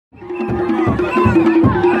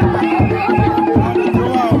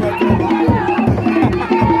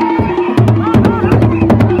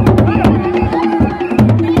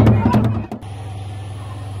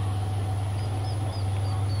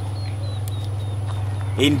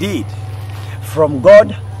Indeed, from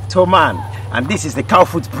God to man, and this is the cow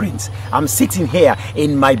footprint. I'm sitting here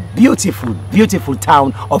in my beautiful, beautiful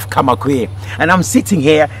town of Kamakwie, and I'm sitting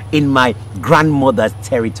here in my grandmother's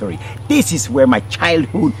territory. This is where my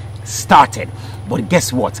childhood started. But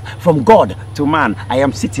guess what? From God to man, I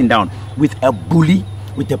am sitting down with a bully,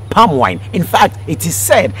 with the palm wine. In fact, it is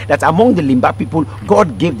said that among the Limba people,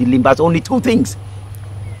 God gave the Limbas only two things: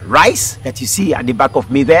 rice, that you see at the back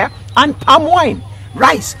of me there, and palm wine.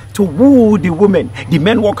 Rice to woo the women. The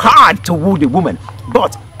men work hard to woo the women,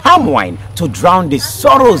 but palm wine to drown the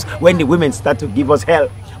sorrows when the women start to give us hell.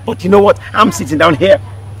 But you know what? I'm sitting down here.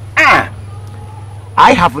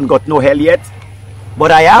 I haven't got no hell yet,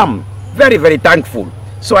 but I am very, very thankful.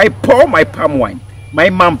 So I pour my palm wine, my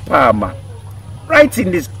Maambena, right in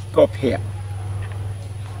this cup here,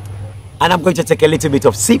 and I'm going to take a little bit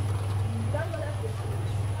of sip.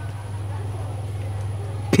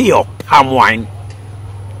 Pure palm wine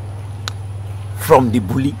from the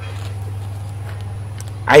bully.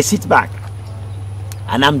 I sit back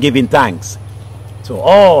and I'm giving thanks to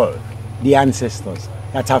all the ancestors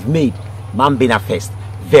that have made Maambena Fest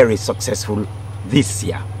very successful this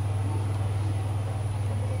year.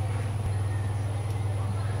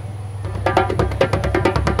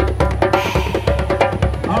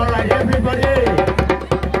 All right, everybody.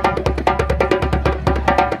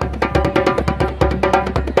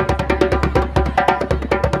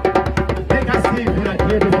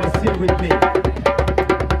 With me.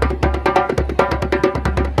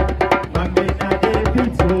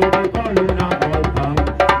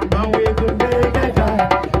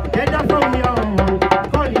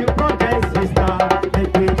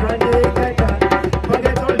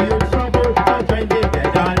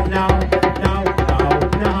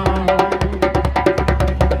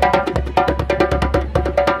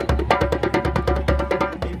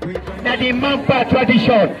 The Mampa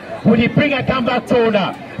tradition would bring a comeback to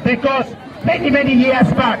owner, because many years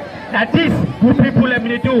back, now this what people let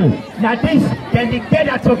me do. Now this can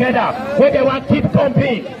gather together where they want to keep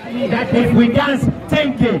comping. That if we dance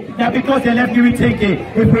 10K, now because they left me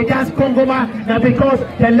 10K. If we dance Kongoma, now because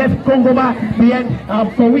they left Kongoma,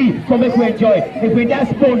 for we make we enjoy. If we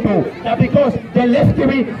dance Bondo, now because they left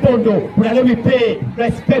me Bondo, we let me pay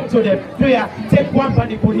respect to them. Prayer, take one for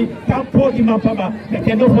the body, can't pour the Mampama, they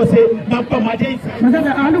can no say Mampama days.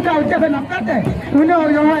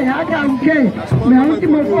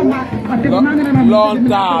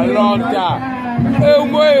 Long time.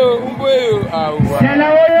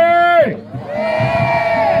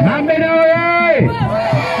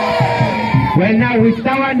 Well, now we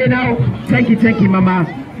start now. Thank you, Mama.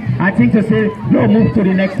 I think to say no, move to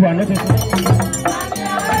the next one.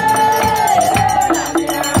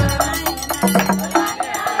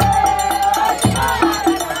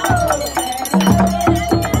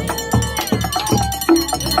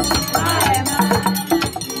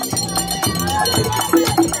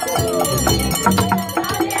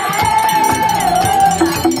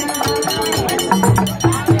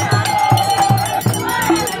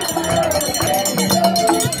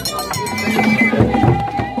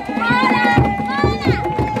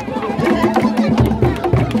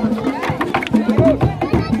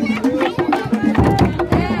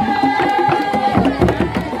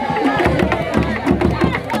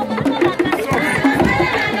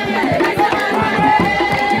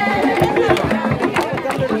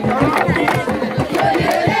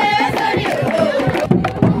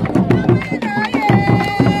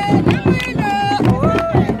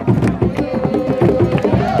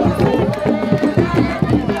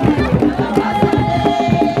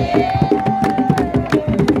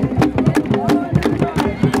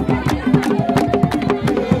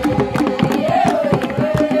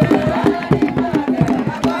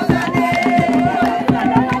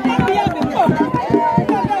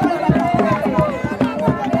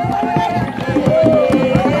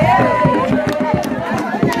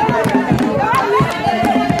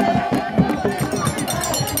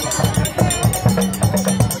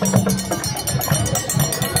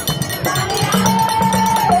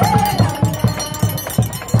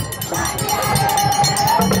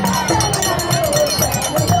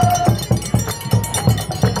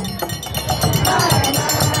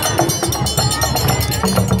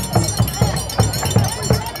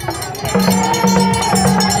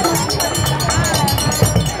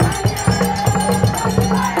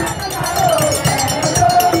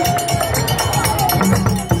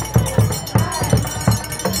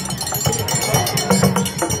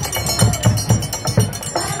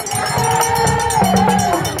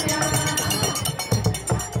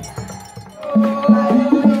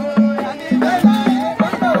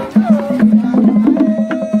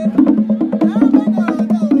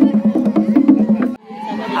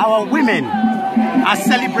 women are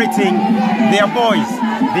celebrating their boys.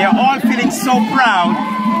 They are all feeling so proud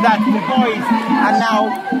that the boys are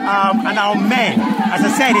now men. As I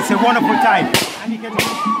said, it's a wonderful time.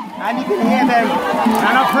 And you can hear them,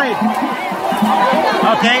 they're not afraid.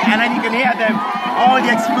 Okay, and then you can hear them, all the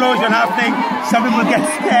explosion happening. Some people get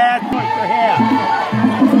scared.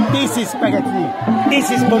 This is spaghetti. This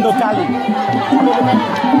is bondokali.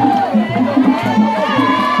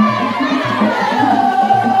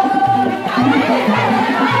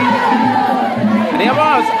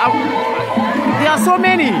 There are so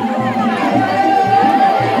many.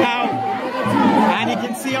 Now, and you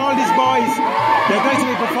can see all these boys. They're going to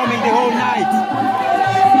be performing the whole night.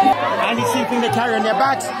 And you see things they carry on their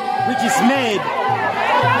backs, which is made.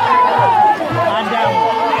 And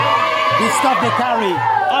the stuff they carry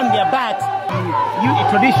on their backs,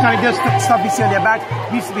 traditionally this stuff you see on their back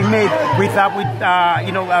used to be made with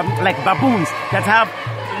like baboons that have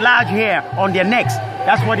large hair on their necks.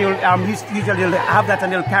 That's what they'll usually have that,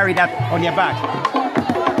 and they'll carry that on their back.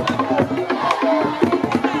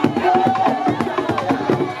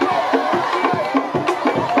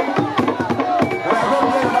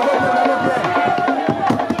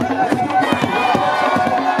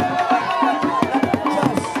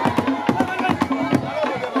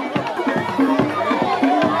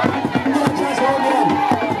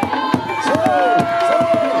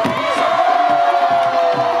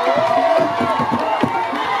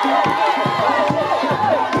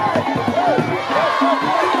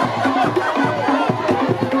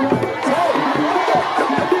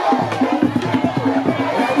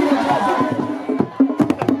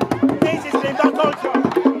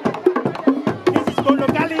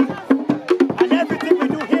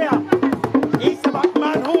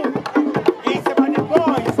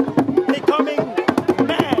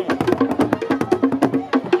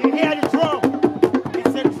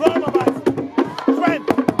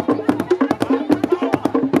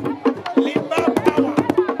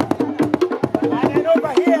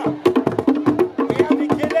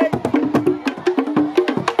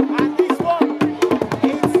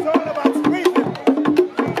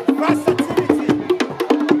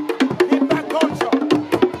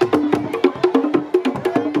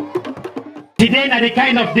 Today na the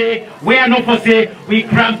kind of day where no for say we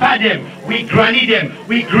grandpa them, we granny them,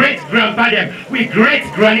 we great grandpa them, we great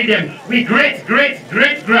granny them, we great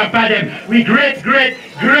grandpa them, we great granny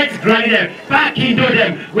them, back into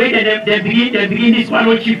them, where they begin this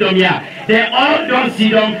one chief them here. They all don't see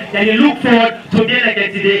them, then they look forward to day like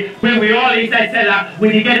that today when we all inside cellar,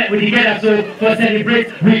 we together so for celebrate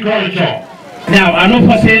agriculture. Now, I know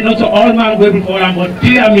for saying not to all man go before them, but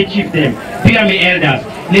do you me chief them, do you me elders?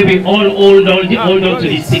 They will all hold on to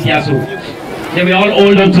the stick here, so they will all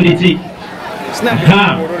hold on to the stick.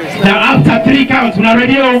 Now after 3 counts, we are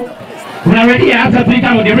ready. After 3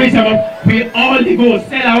 counts, they raise them up. We all go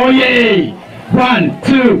Sella Oye. 1,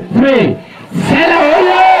 2, 3. Sella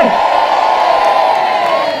Oye.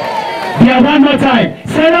 Yeah, one more time.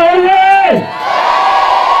 Sella Oye.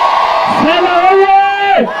 Sella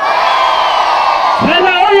Oye.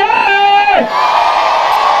 Sella Oye.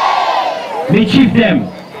 We chief them.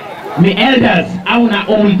 Me elders, I wanna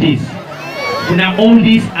hold this. Wanna hold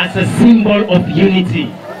this as a symbol of unity.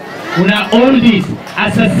 Wanna hold this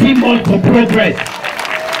as a symbol for progress.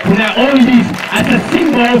 Wanna hold this as a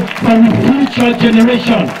symbol for the future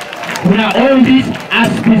generation. Wanna hold this as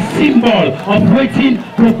the symbol of waiting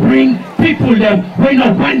to bring people them. When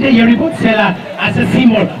one day you report seller as a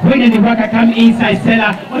symbol. When the worker come inside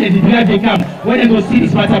seller, when the driver they come, when they go see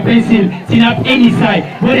this matter pencil, tin up any side.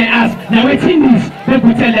 When they ask, now waiting this, they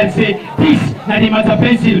could tell them say, this now the matter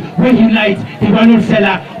pencil when you light the one old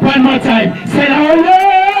seller. One more time, seller oh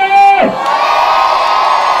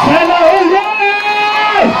seller oh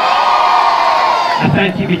I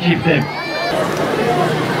thank you, chief them.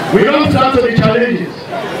 We don't stand to the challenges,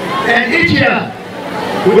 and each year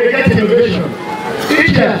we will get innovation.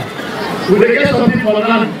 Each year we will get something for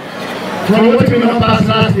land from what we not passed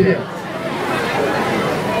last year.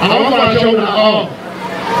 I want to show you all.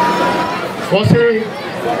 For say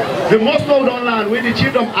the most hold on land with the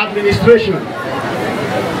chief of administration.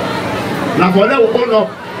 Now for them we own up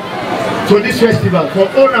to this festival, for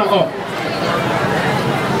owner up.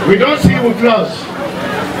 We don't see with close.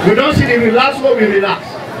 We don't see the relax what we relax.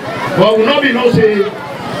 But we not be no say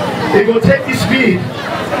they go take this speed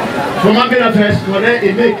from Maambena Fest for them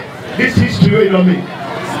it make this history it don't make.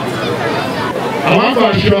 I want to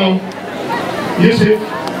assure Usifu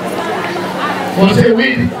for say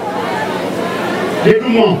we they do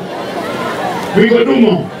more. We go do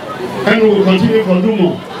more. And we will continue to do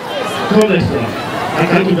more. God bless you. I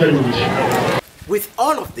thank you very much. with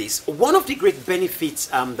all of this, one of the great benefits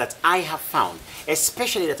that I have found,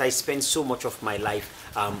 especially that I spend so much of my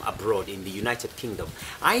life abroad in the United Kingdom,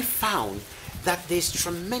 I found that there's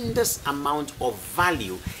tremendous amount of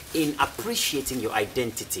value in appreciating your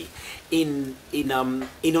identity, in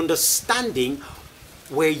understanding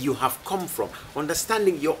where you have come from,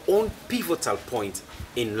 understanding your own pivotal point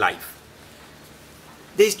in life.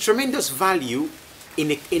 There's tremendous value in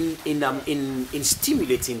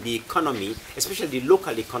stimulating the economy, especially the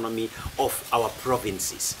local economy of our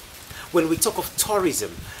provinces. When we talk of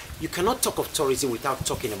tourism, you cannot talk of tourism without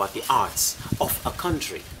talking about the arts of a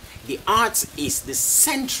country. The arts is the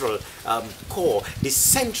central core, the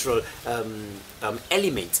central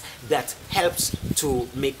element that helps to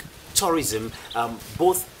make tourism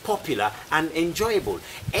both popular and enjoyable.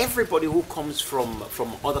 Everybody who comes from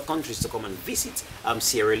other countries to come and visit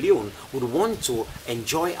Sierra Leone would want to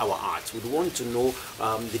enjoy our art, would want to know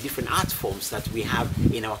the different art forms that we have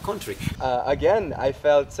in our country. Again, I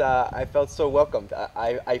felt so welcomed.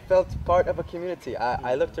 I felt part of a community.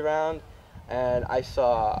 I looked around and I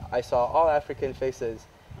saw all African faces,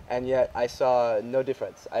 and yet I saw no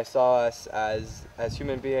difference. I saw us as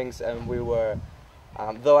human beings, and we were,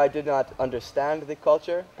 though I did not understand the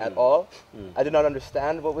culture at all, I did not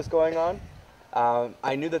understand what was going on,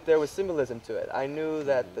 I knew that there was symbolism to it. I knew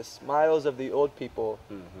that the smiles of the old people,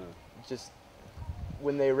 just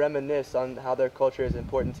when they reminisce on how their culture is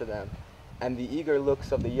important to them, and the eager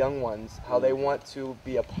looks of the young ones, how they want to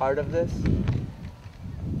be a part of this.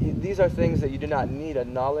 These are things that you do not need a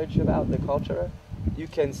knowledge about the culture. You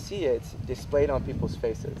can see it displayed on people's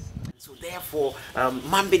faces. So therefore,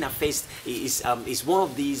 Maambena Fest is one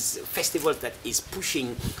of these festivals that is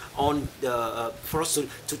pushing on for us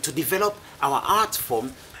to develop our art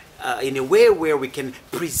form in a way where we can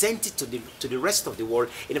present it to the rest of the world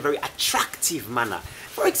in a very attractive manner.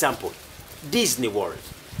 For example, Disney World.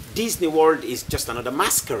 Disney World is just another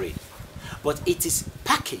masquerade, but it is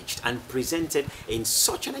packaged and presented in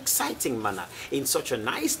such an exciting manner, in such a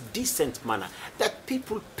nice, decent manner, that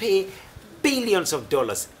people pay billions of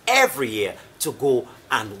dollars every year to go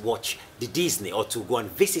and watch the Disney, or to go and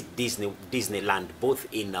visit Disneyland, both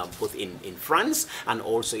in France and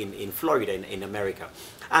also in Florida, in America.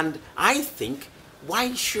 And I think,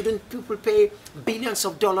 why shouldn't people pay billions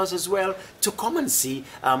of dollars as well to come and see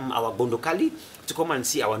our Bondokali, to come and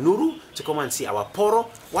see our Nuru, to come and see our Poro?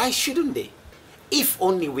 Why shouldn't they? If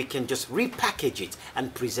only we can just repackage it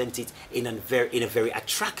and present it in a very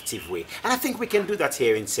attractive way. And I think we can do that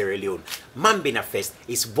here in Sierra Leone. Maambena Fest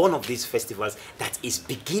is one of these festivals that is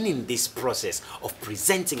beginning this process of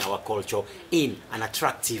presenting our culture in an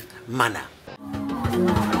attractive manner.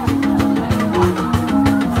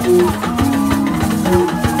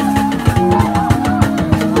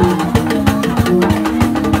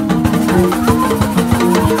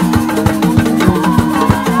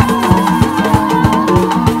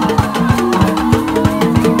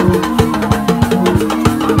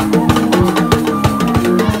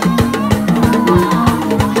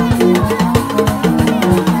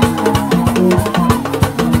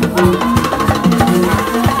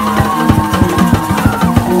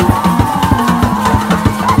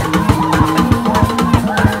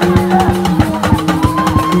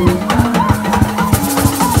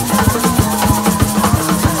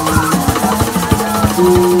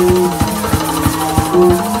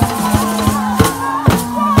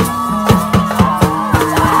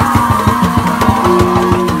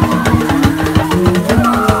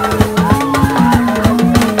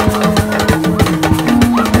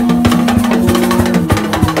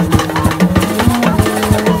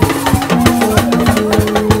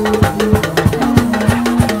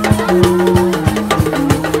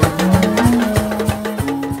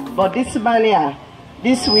 But this mania,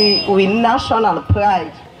 this we national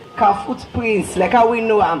pride, our footprints, like how we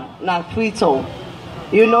know I'm not free to.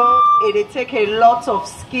 You know, it take a lot of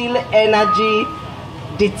skill, energy,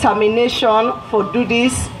 determination for do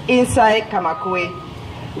this inside Kamakwie.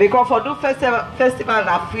 Because for do festival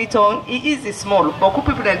na Freetown, it is small, but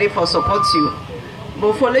people that they for support you.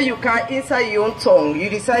 But for you can inside your own tongue, you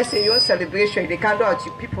decide say your own celebration, they can do out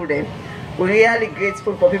to people then. We're really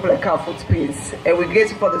grateful for people like our footprints, and we're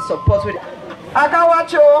grateful for the support. I can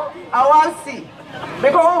watch you, I want to see.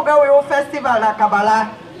 Because we go to festival na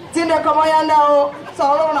Kabbalah. Tinde come on now, so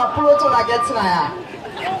all na pull to na get na.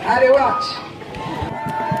 I watch.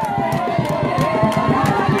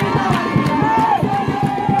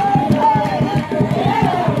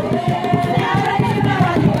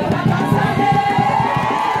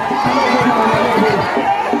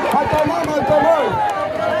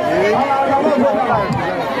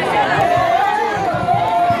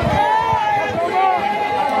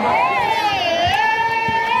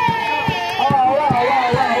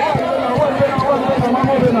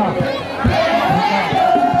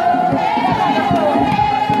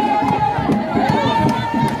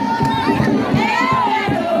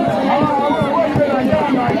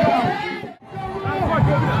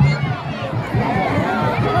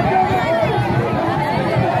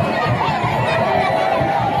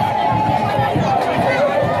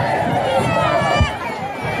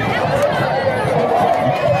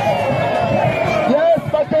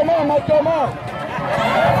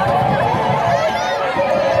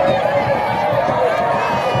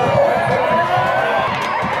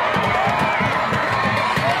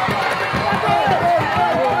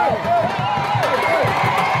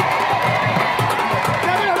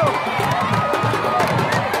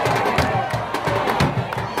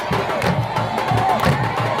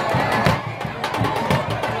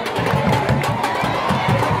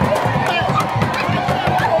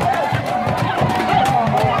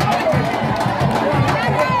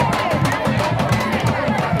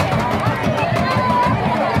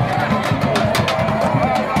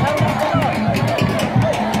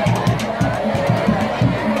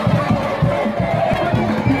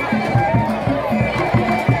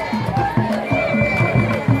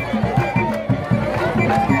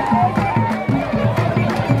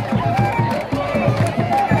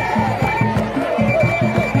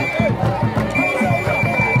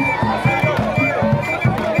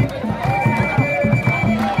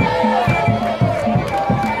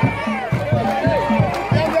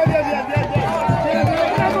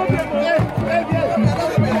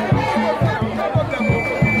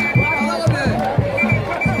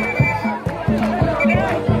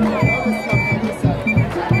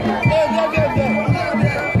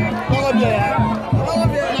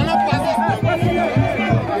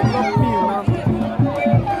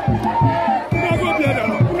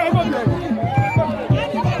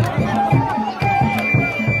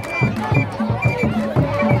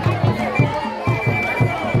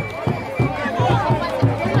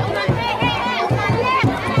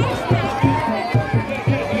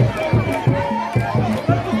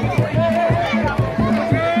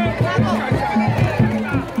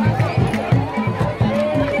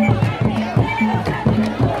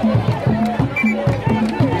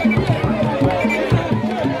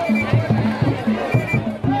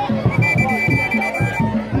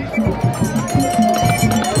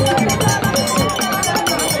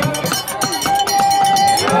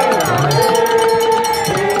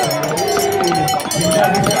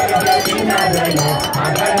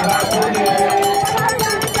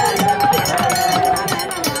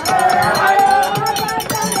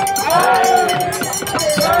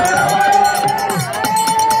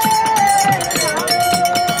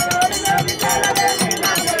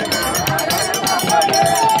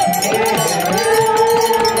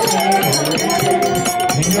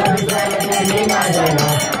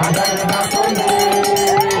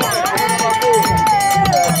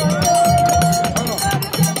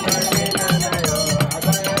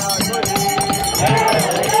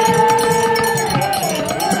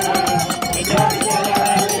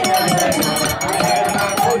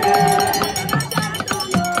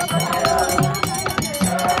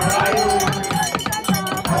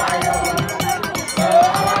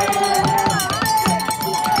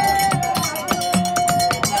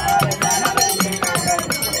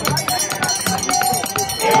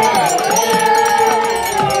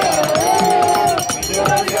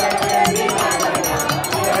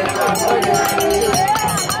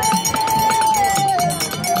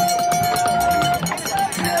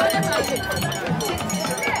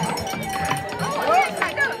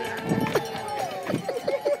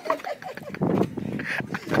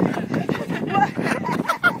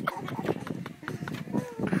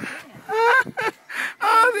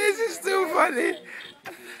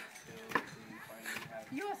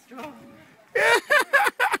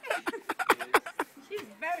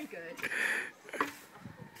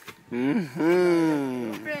 Thank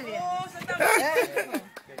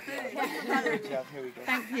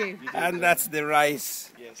you. And that's the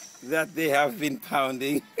rice that they have been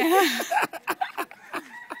pounding.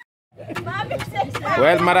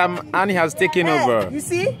 Well, Madam Annie has taken over. You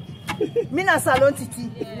see? Me na salon titi.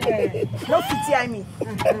 No titi I mean.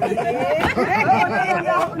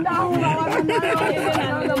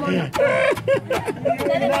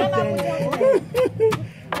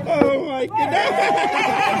 Oh my goodness.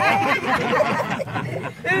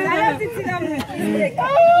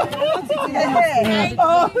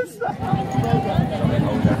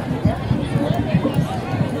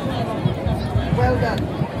 Well done.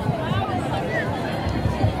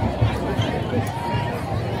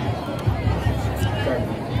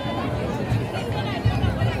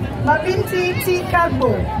 Mabinti T.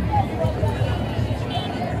 Kagbo.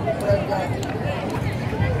 Well done.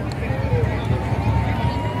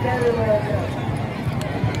 Very well done.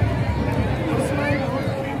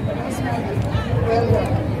 Well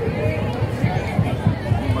done.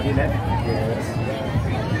 Body left? Yes.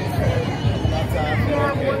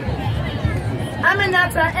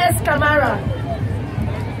 Aminata S. Kamara.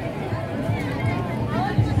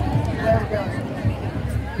 Well done.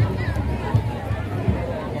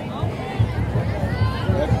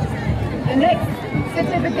 The next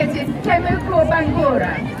certificate is Kamakwie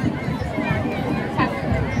Bangora.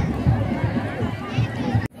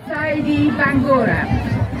 Saidi Bangora.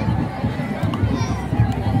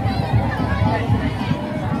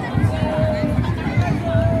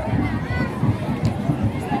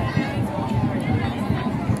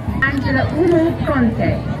 Angela Umu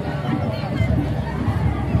Conte.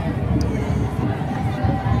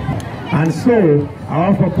 And so, I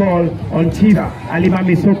offer call on Chief Alima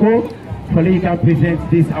Misoko for he can present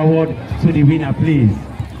this award to the winner, please.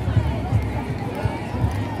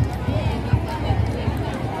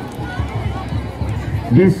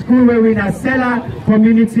 The school will win a Sierra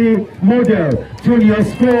Community Model Junior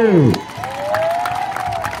School.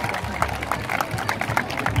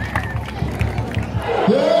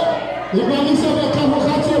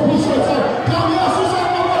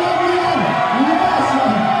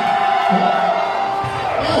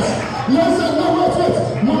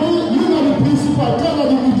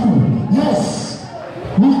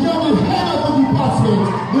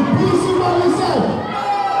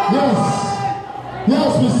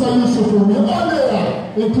 Yes, Mr. Usifu, we all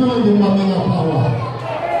there, including the Maambena power.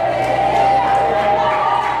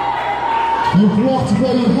 You've worked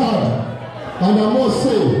very hard, and I must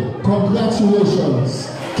say, congratulations.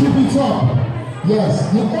 Keep it up. Yes,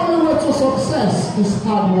 the only way to success is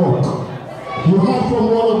hard work. You heard from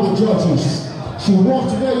one of the judges. She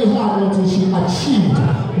worked very hard until she achieved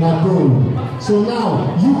her goal. So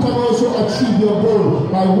now, you can also achieve your goal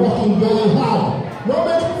by working very hard. No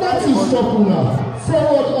matter what is stopping now.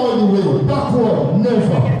 Forward all the way, backward,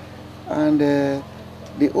 never. And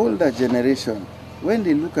the older generation, when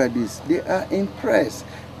they look at this, they are impressed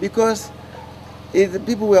because the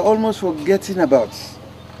people were almost forgetting about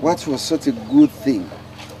what was such a good thing.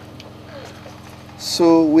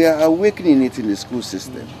 So we are awakening it in the school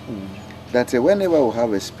system. That whenever we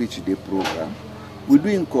have a speech day program, we do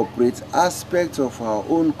incorporate aspects of our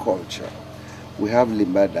own culture. We have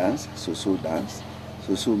limba dance, so-so dance,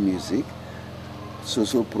 so-so music,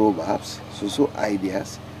 so-so proverbs, so-so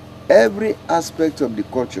ideas, every aspect of the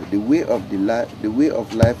culture, the way of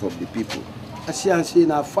life of the people. I see and say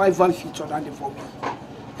now 5 1 feature than the 4.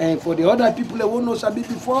 And for the other people that won't know sabi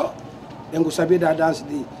before, then go sabi that dance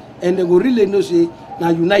day. And they go really know say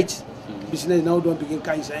now unite. Business now don't begin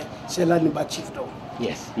kind say Sierra Leone chief down.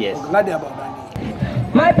 Yes. I'm glad about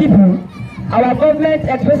that. My people, our government,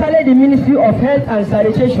 especially the Ministry of Health and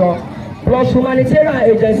Sanitation, plus humanitarian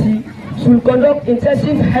agency, should conduct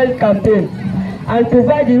intensive health campaign and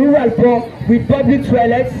provide the rural poor with public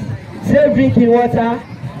toilets, safe drinking water,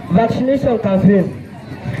 vaccination campaign.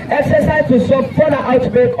 Exercise to stop further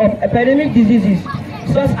outbreak of epidemic diseases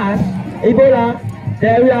such as Ebola,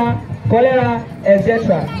 diarrhea, cholera,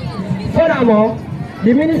 etc. Furthermore,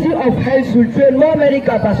 the Ministry of Health should train more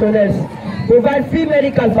medical personnel, provide free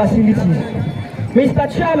medical facilities. Mr.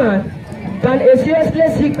 Chairman, can a seriously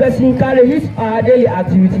sick person carry his or her daily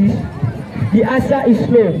activities? The answer is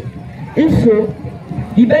no. If so,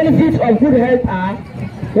 the benefits of good health are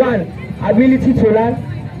 1. Ability to learn,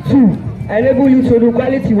 2. Enable you to do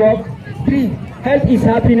quality work, 3. Health is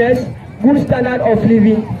happiness, good standard of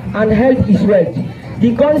living, and health is wealth.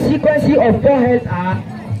 The consequences of poor health are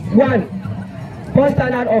 1. Poor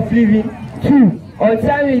standard of living, 2.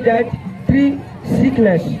 Untimely death, 3.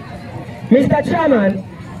 Sickness. Mr. Chairman,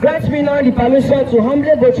 grant me now the permission to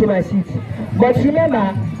humbly go to my seat. But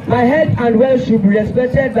remember, My health and wealth should be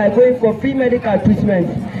respected by going for free medical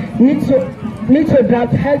treatment. Need to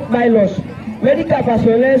draft health bylaws, medical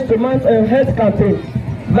personnel to mount a health campaign,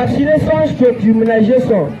 vaccination stroke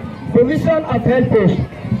immunization, provision of health posts,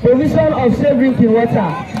 provision of safe drinking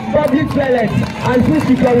water, public toilets, and food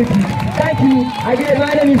security. Thank you. Again,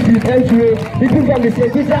 my name is Philip M. People from the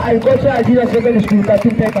St. Peter Agricultural and Junior Secondary School,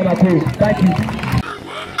 Kamakwie. Thank you.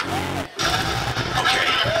 Okay,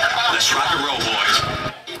 let's rock and roll, boys.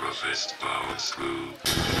 Roughest power school.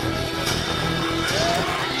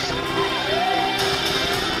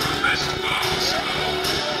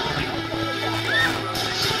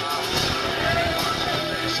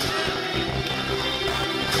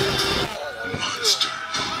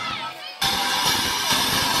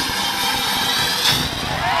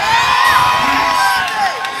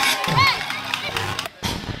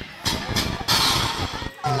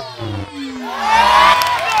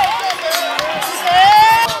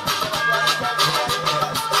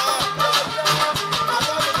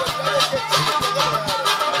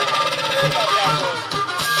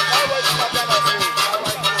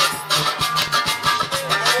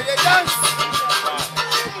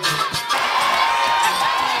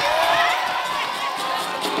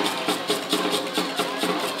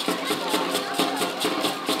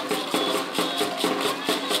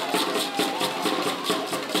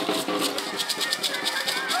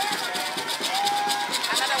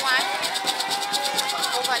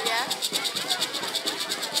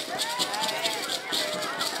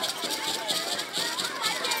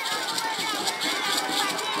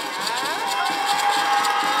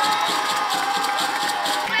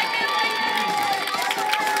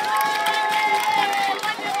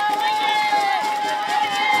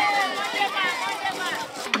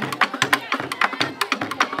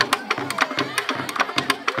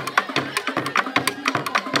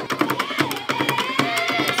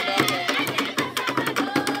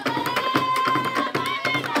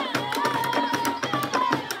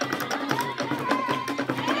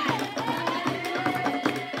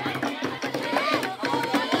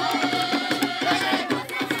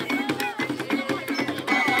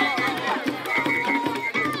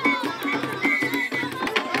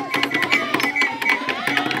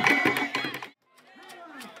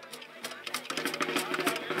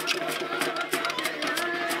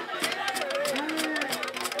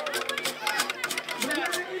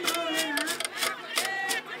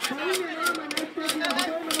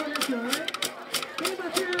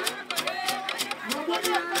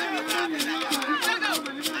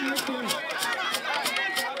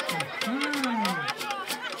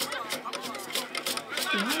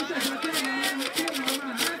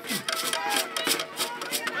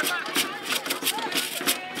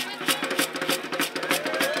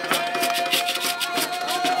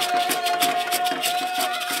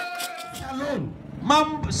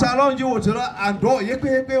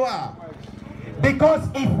 Because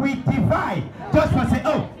if we divide, just for say,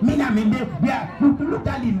 oh, mina minde, yeah, look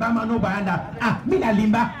at limba mano banda, mina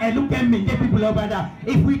limba, and look at minde people over there.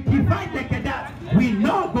 If we divide like that, we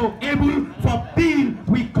not go able for build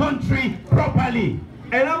we country properly.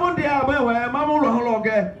 And I'm on the other way, I'm on the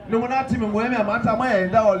whole no one at him, women, Mata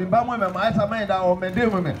Manda, or Limba, Mata Manda, or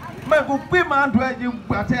Mende women. My good women, do you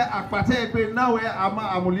pate, now where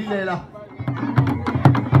I'm Mulila.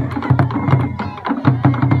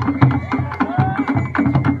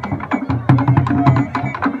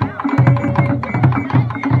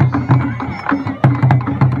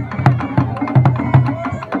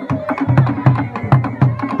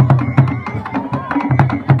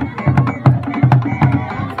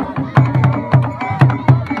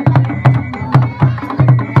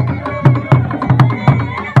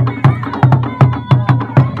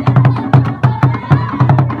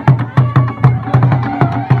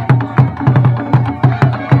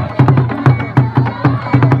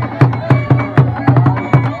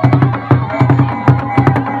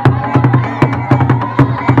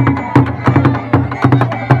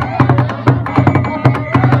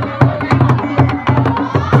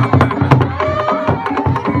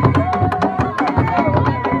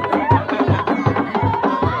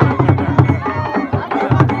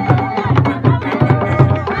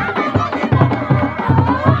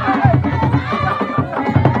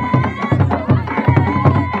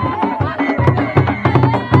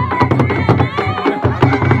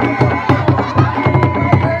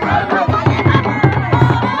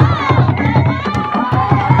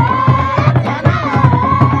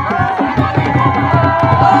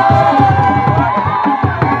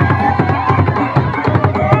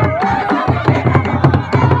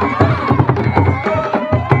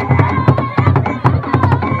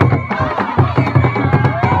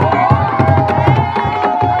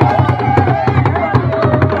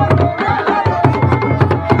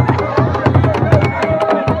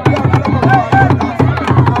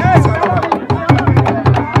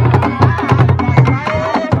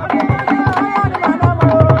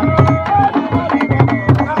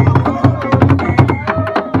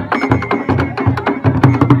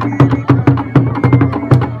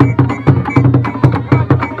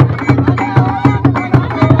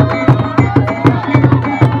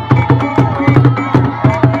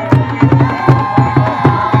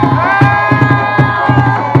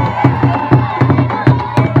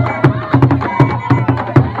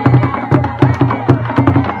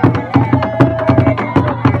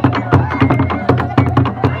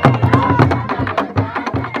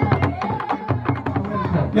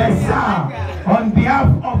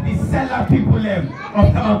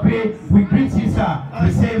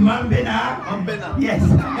 Maambena. Yes.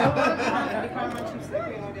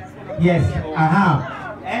 Yes,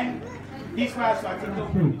 and this was what it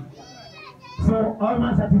took. So, all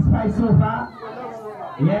man satisfied so far?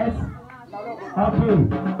 Yes? Okay.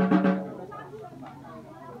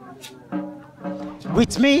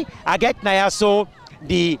 With me, I get Nayaso,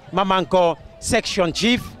 the Mamanko section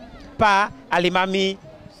chief, Pa Alimami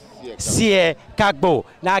Sie Kagbo.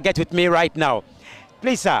 Now get with me right now.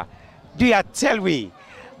 Please, sir, do you tell me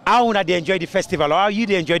how they enjoy the festival, or how you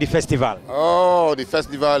enjoy the festival? Oh, the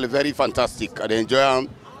festival is very fantastic. I enjoy them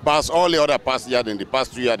past all the other past year in the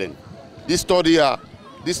past 3 years. This study,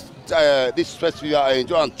 this festival, I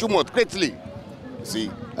enjoy too much greatly. See,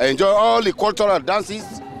 I enjoy all the cultural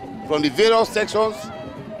dances from the various sections,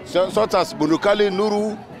 such as Bunukali,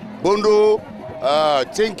 Nuru, Bondo,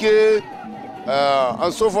 Chenke,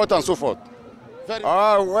 and so forth and so forth.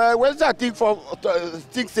 Well, what's that thing for?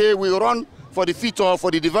 Say we run for the future,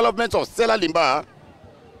 for the development of Sierra Leone.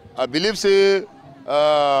 I believe say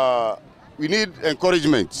we need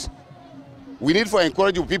encouragement. We need for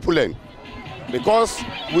encouraging people then, because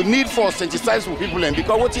we need for sensitize people then.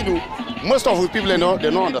 Because what you do, most of the people they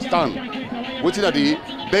don't understand what are the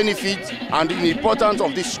benefits and the importance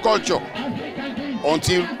of this culture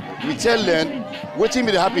until we tell them what will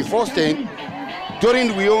be happy first thing.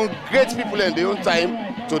 During we own great people in their own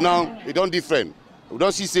time, so now it don't different. We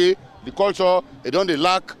don't see say the culture, it don't they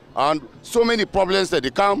lack, and so many problems that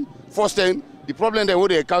they come first thing. The problem that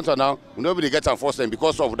they encounter now, nobody gets them first thing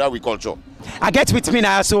because of that we culture. I get with me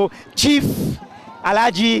now, so Chief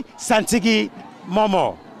Alaji Santigi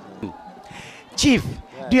Momo. Chief,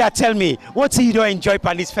 do you tell me what you don't enjoy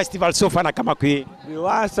on this festival so far, Kamakwie? The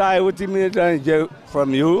one side what you enjoy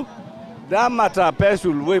from you. That matter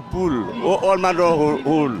person we pull all matter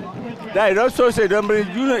hold. That also say don't bring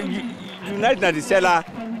unite na the seller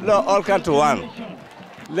all come to one.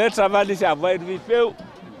 Let's avoid this avoid we fail.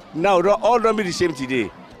 Now all don't be the same today.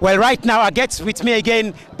 Well, right now I get with me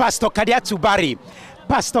again Pastor Kadiatu Barry.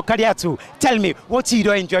 Pastor Kadiatu, tell me what you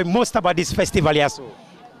don't enjoy most about this festival here. So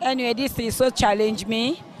anyway, this is so challenge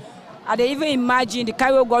me. I don't even imagine the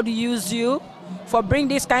kind of God use you for bring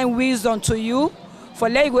this kind of wisdom to you. For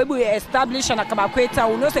let you be established on a Kamakwie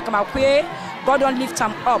town, we know say Kamakwie, God don't lift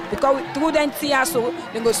them up because through them tears, so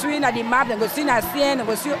they go see at the map, they go see at CN, they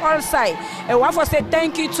go see all sides. And one for say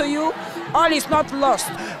thank you to you, all is not lost.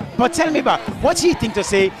 But tell me about what do you think to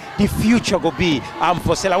say the future will be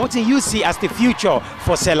for Sela? What do you see as the future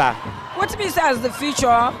for Sela? What me say as the future?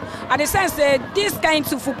 At the sense that this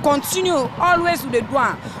kind of continue always with the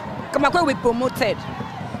one, Kamakwie will be promoted.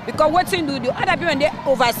 Because what you do, the other people when they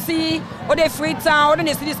oversee or they free town, or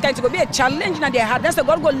they see this kind to be a challenge in their heart. That's a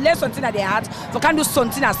God go lay something at their heart for can do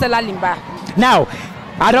something at Sierra Leone. Now,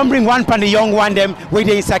 I don't bring one pan the young one them where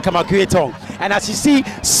they inside Kamakwie town. And as you see,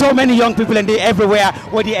 so many young people and they everywhere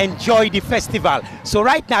where they enjoy the festival. So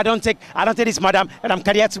right now I don't take this madam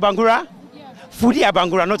Kadiatu Bangura. Yeah. Fudia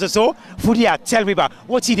Bangura, not so. Fudia, tell me about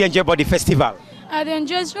what you enjoy about the festival. I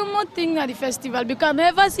enjoy so much things at the festival because I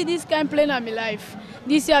never see this kind of play in my life.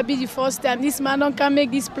 This year be the first time. This man don't can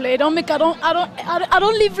make this play. I don't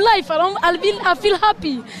live life. I feel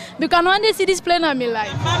happy because one day see this play in my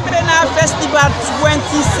life. Maambena Festival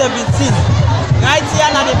 2017. Right here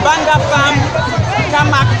at the Banga Farm,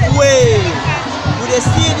 Kamakwie. We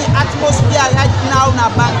see the atmosphere right now na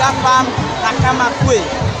Banga Farm, na Kamakwie.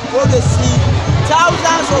 We see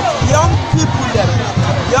thousands of young people there.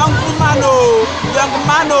 Young woman, young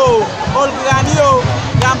man, old granny,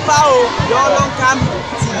 grandpa, they all don't come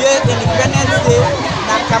today Independence Day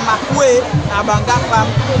na Kamakwie na Banga Farm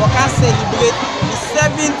we can celebrate the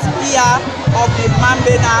 7th year of the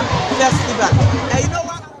Maambena Festival. And you know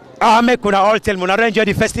what? Make una all tell me, una enjoy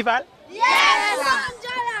the festival? Yes!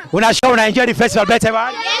 Una show una enjoy the festival better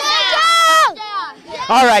man? Yes!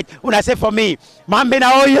 All right, una say for me,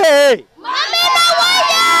 Maambena oye! Maambena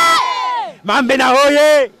oye! Maambena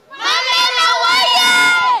oye! Maambena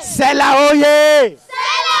oye! Sela oye!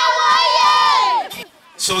 Sela oye!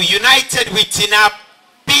 So united we TINAP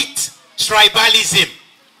beat tribalism.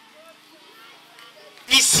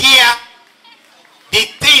 This year, the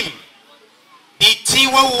theme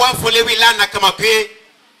what we want for we land na Kamakwie,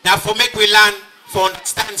 now for make we land for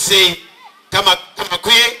understand say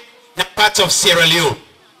Kamakwie na part of Sierra Leone.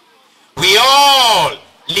 We all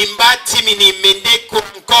Limba Timini Mende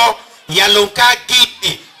Konko Yalonka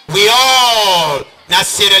Giti. We all na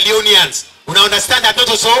Sierra Leoneans. You understand that not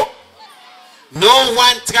so? No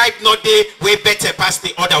one tribe not they way better past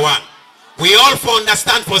the other one. We all for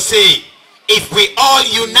understand for say if we all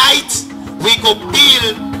unite we go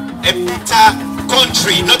build a better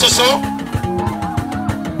country, not so?